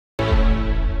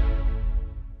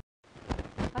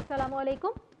Assalamu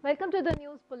alaikum. Welcome to the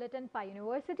news bulletin by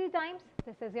University Times.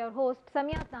 This is your host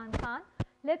Samia Khan.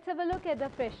 Let's have a look at the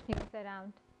fresh news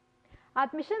around.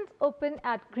 Admissions open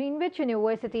at Greenwich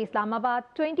University, Islamabad.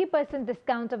 20%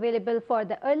 discount available for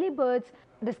the early birds.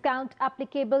 Discount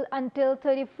applicable until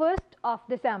 31st of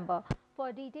December.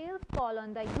 For details, call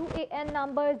on the UAN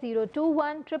number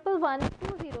 021 111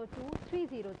 202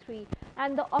 303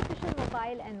 and the official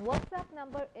mobile and WhatsApp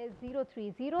number is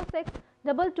 0306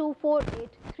 2248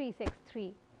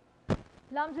 363.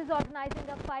 LUMS is organizing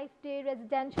a 5-day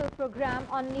residential program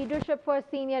on leadership for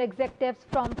senior executives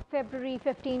from February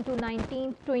 15 to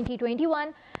 19,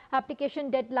 2021. Application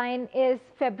deadline is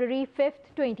February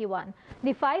 5th, 21.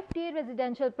 The 5-day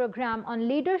residential program on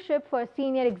leadership for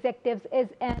senior executives is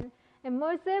an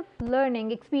immersive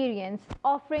learning experience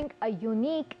offering a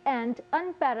unique and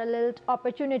unparalleled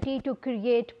opportunity to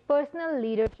create personal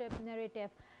leadership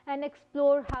narrative and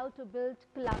explore how to build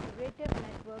collaborative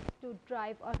networks to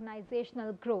drive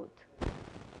organizational growth.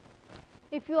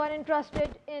 If you are interested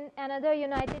in another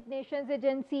United Nations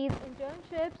agency's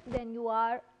internships, then you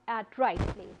are at right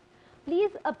place.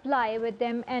 Please apply with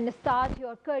them and start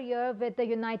your career with the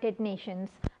United Nations.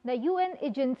 The UN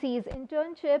agency's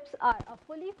internships are a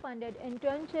fully funded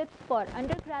internships for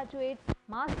undergraduates,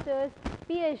 masters,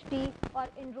 PhD or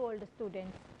enrolled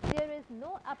students. There is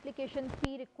no application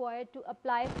fee required to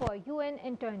apply for UN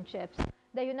internships.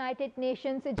 The United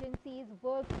Nations agencies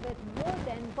work with more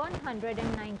than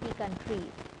 190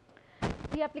 countries.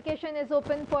 The application is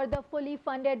open for the fully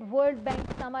funded World Bank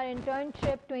Summer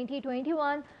Internship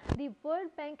 2021. The World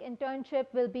Bank internship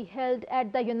will be held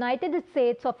at the United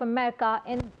States of America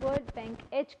in World Bank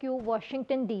HQ,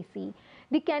 Washington, D.C.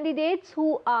 The candidates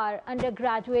who are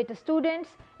undergraduate students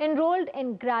enrolled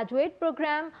in graduate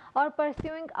program or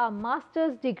pursuing a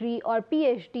master's degree or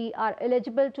PhD are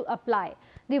eligible to apply.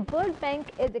 The World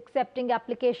Bank is accepting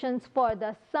applications for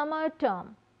the summer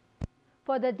term.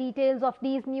 For the details of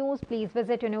these news, please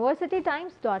visit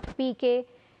universitytimes.pk.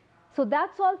 So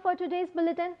that's all for today's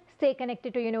bulletin. Stay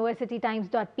connected to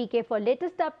universitytimes.pk for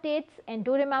latest updates and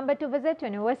do remember to visit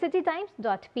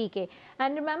universitytimes.pk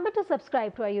and remember to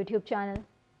subscribe to our YouTube channel.